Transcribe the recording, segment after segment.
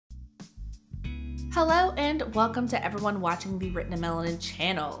Hello and welcome to everyone watching the Written in Melanin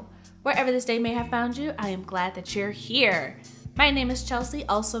channel. Wherever this day may have found you, I am glad that you're here. My name is Chelsea,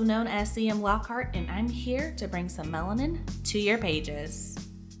 also known as CM Lockhart, and I'm here to bring some melanin to your pages.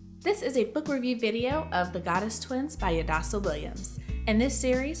 This is a book review video of The Goddess Twins by Yodassa Williams. And this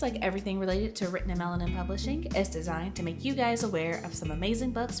series, like everything related to Written in Melanin publishing, is designed to make you guys aware of some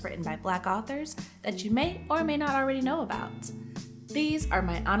amazing books written by Black authors that you may or may not already know about. These are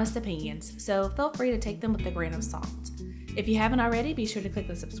my honest opinions, so feel free to take them with a grain of salt. If you haven't already, be sure to click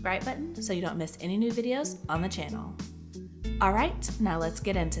the subscribe button so you don't miss any new videos on the channel. Alright, now let's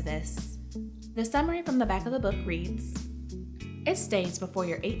get into this. The summary from the back of the book reads, "It's days before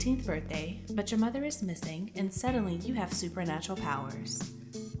your 18th birthday, but your mother is missing and suddenly you have supernatural powers.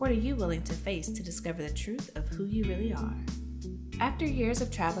 What are you willing to face to discover the truth of who you really are?" After years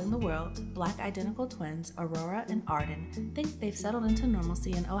of traveling the world, Black identical twins Aurora and Arden think they've settled into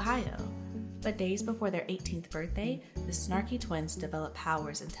normalcy in Ohio. But days before their 18th birthday, the snarky twins develop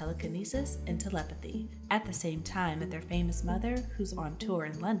powers in telekinesis and telepathy, at the same time that their famous mother, who's on tour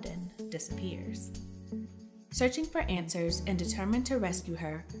in London, disappears. Searching for answers and determined to rescue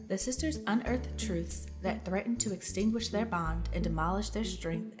her, the sisters unearth truths that threaten to extinguish their bond and demolish their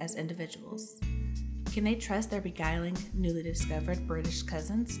strength as individuals. Can they trust their beguiling, newly discovered British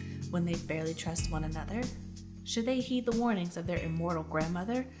cousins when they barely trust one another? Should they heed the warnings of their immortal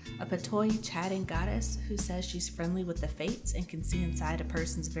grandmother, a patoy chatting goddess who says she's friendly with the fates and can see inside a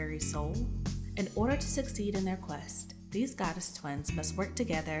person's very soul? In order to succeed in their quest, these goddess twins must work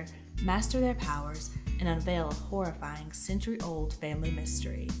together, master their powers, and unveil a horrifying century-old family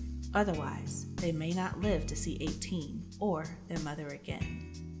mystery. Otherwise, they may not live to see 18 or their mother again.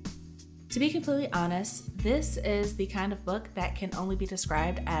 To be completely honest, this is the kind of book that can only be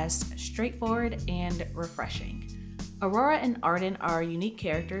described as straightforward and refreshing. Aurora and Arden are unique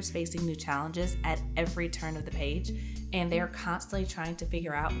characters facing new challenges at every turn of the page, and they are constantly trying to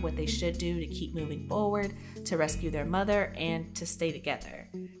figure out what they should do to keep moving forward, to rescue their mother, and to stay together.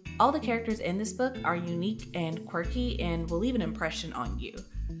 All the characters in this book are unique and quirky and will leave an impression on you.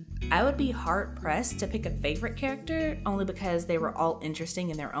 I would be hard-pressed to pick a favorite character only because they were all interesting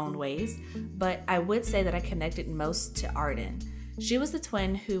in their own ways, but I would say that I connected most to Arden. She was the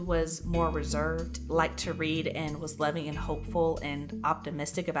twin who was more reserved, liked to read, and was loving and hopeful and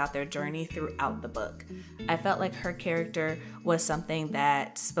optimistic about their journey throughout the book. I felt like her character was something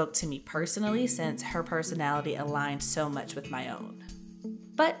that spoke to me personally since her personality aligned so much with my own.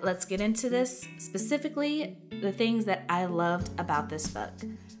 But let's get into this, specifically the things that I loved about this book.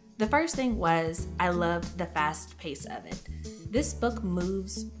 The first thing was I loved the fast pace of it. This book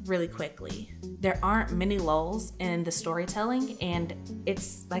moves really quickly. There aren't many lulls in the storytelling, and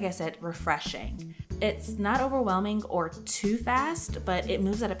it's, like I said, refreshing. It's not overwhelming or too fast, but it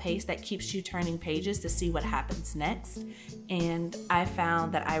moves at a pace that keeps you turning pages to see what happens next. And I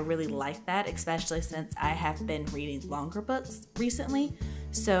found that I really like that, especially since I have been reading longer books recently.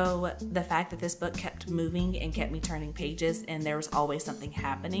 So the fact that this book kept moving and kept me turning pages and there was always something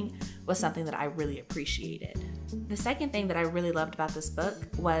happening was something that I really appreciated. The second thing that I really loved about this book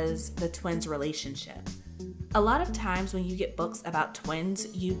was the twins' relationship. A lot of times when you get books about twins,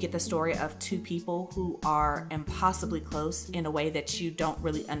 you get the story of two people who are impossibly close in a way that you don't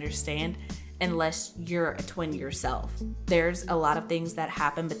really understand unless you're a twin yourself. There's a lot of things that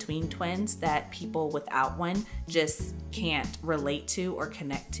happen between twins that people without one just can't relate to or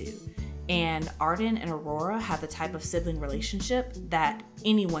connect to. And Arden and Aurora have the type of sibling relationship that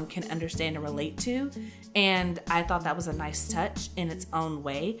anyone can understand and relate to. And I thought that was a nice touch in its own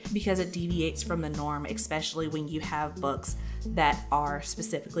way because it deviates from the norm, especially when you have books that are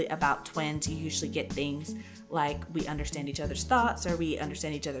specifically about twins. You usually get things like we understand each other's thoughts, or we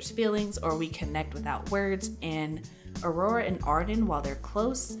understand each other's feelings, or we connect without words. And Aurora and Arden, while they're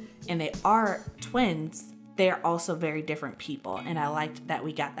close and they are twins, they're also very different people, and I liked that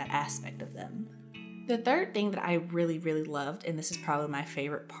we got that aspect of them. The third thing that I really loved, and this is probably my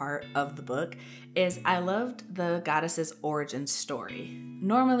favorite part of the book, is I loved the goddess's origin story.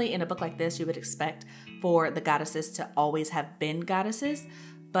 Normally in a book like this, you would expect for the goddesses to always have been goddesses,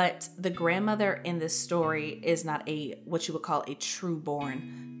 but the grandmother in this story is not what you would call a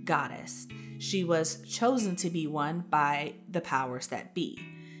true-born goddess. She was chosen to be one by the powers that be.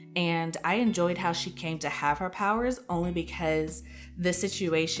 And I enjoyed how she came to have her powers only because the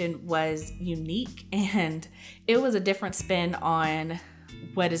situation was unique and it was a different spin on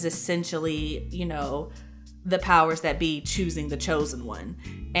what is essentially, the powers that be choosing the chosen one.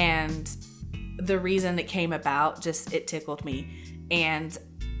 And the reason it came about, it tickled me. And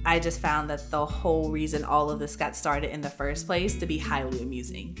I just found that the whole reason all of this got started in the first place to be highly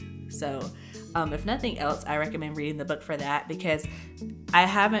amusing. So If nothing else, I recommend reading the book for that, because I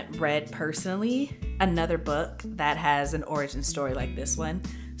haven't read personally another book that has an origin story like this one.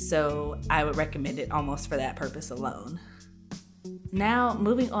 So I would recommend it almost for that purpose alone. Now,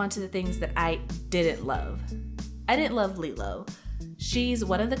 moving on to the things that I didn't love. I didn't love Lilo. She's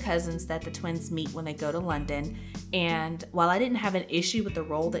one of the cousins that the twins meet when they go to London, and while I didn't have an issue with the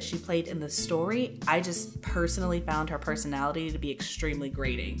role that she played in the story, I just personally found her personality to be extremely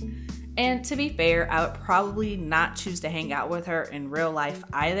grating. And to be fair, I would probably not choose to hang out with her in real life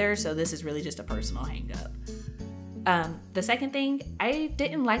either, so this is really just a personal hang up. The second thing, I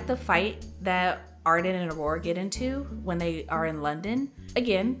didn't like the fight that Arden and Aurora get into when they are in London.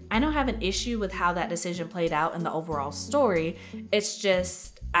 Again, I don't have an issue with how that decision played out in the overall story. It's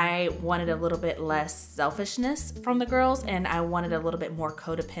just I wanted a little bit less selfishness from the girls, and I wanted a little bit more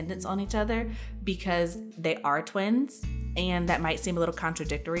codependence on each other because they are twins. And that might seem a little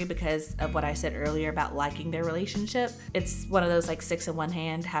contradictory because of what I said earlier about liking their relationship. It's one of those like 6 in one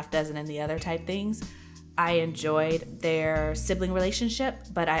hand, half dozen in the other type things. I enjoyed their sibling relationship,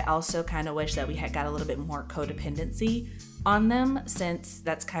 but I also kind of wish that we had got a little bit more codependency on them, since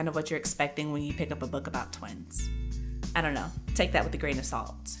that's kind of what you're expecting when you pick up a book about twins. I don't know, take that with a grain of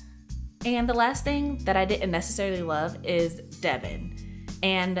salt. And the last thing that I didn't necessarily love is Devin.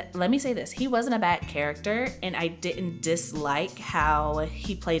 And let me say this, he wasn't a bad character, and I didn't dislike how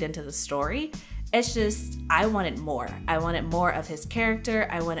he played into the story. It's just, I wanted more. I wanted more of his character.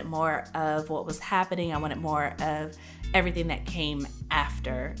 I wanted more of what was happening. I wanted more of everything that came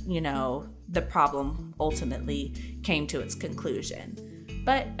after, the problem ultimately came to its conclusion.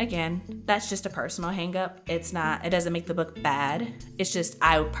 But again, that's just a personal hang up. It doesn't make the book bad. It's just,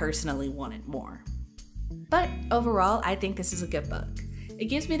 I personally wanted more. But overall, I think this is a good book. It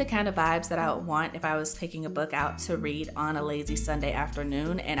gives me the kind of vibes that I would want if I was picking a book out to read on a lazy Sunday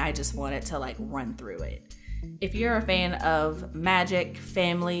afternoon and I just wanted to run through it. If you're a fan of magic,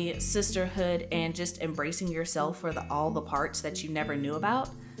 family, sisterhood, and just embracing yourself for all the parts that you never knew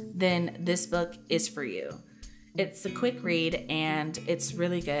about, then this book is for you. It's a quick read and it's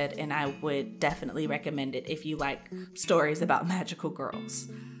really good, and I would definitely recommend it if you like stories about magical girls.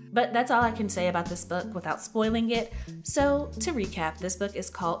 But that's all I can say about this book without spoiling it. So to recap, this book is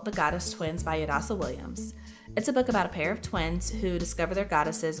called The Goddess Twins by Yodassa Williams. It's a book about a pair of twins who discover their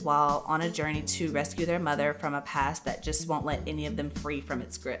goddesses while on a journey to rescue their mother from a past that just won't let any of them free from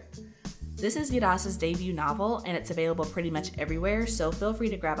its grip. This is Yodassa's debut novel, and it's available pretty much everywhere, so feel free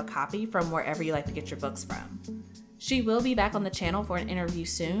to grab a copy from wherever you like to get your books from. She will be back on the channel for an interview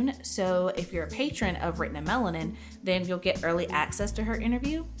soon, so if you're a patron of Written in Melanin, then you'll get early access to her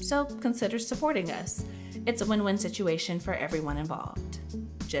interview, so consider supporting us. It's a win-win situation for everyone involved.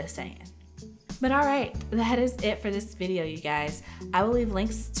 Just saying. But alright, that is it for this video, you guys. I will leave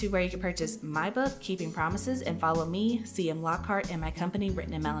links to where you can purchase my book, Keeping Promises, and follow me, CM Lockhart, and my company,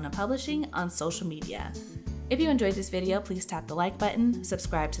 Written in Melanin Publishing, on social media. If you enjoyed this video, please tap the like button,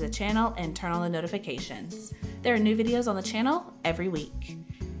 subscribe to the channel, and turn on the notifications. There are new videos on the channel every week.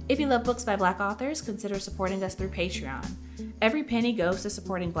 If you love books by Black authors, consider supporting us through Patreon. Every penny goes to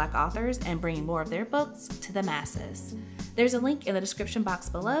supporting Black authors and bringing more of their books to the masses. There's a link in the description box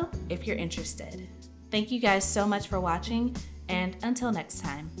below if you're interested. Thank you guys so much for watching, and until next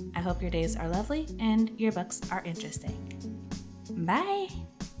time, I hope your days are lovely and your books are interesting. Bye!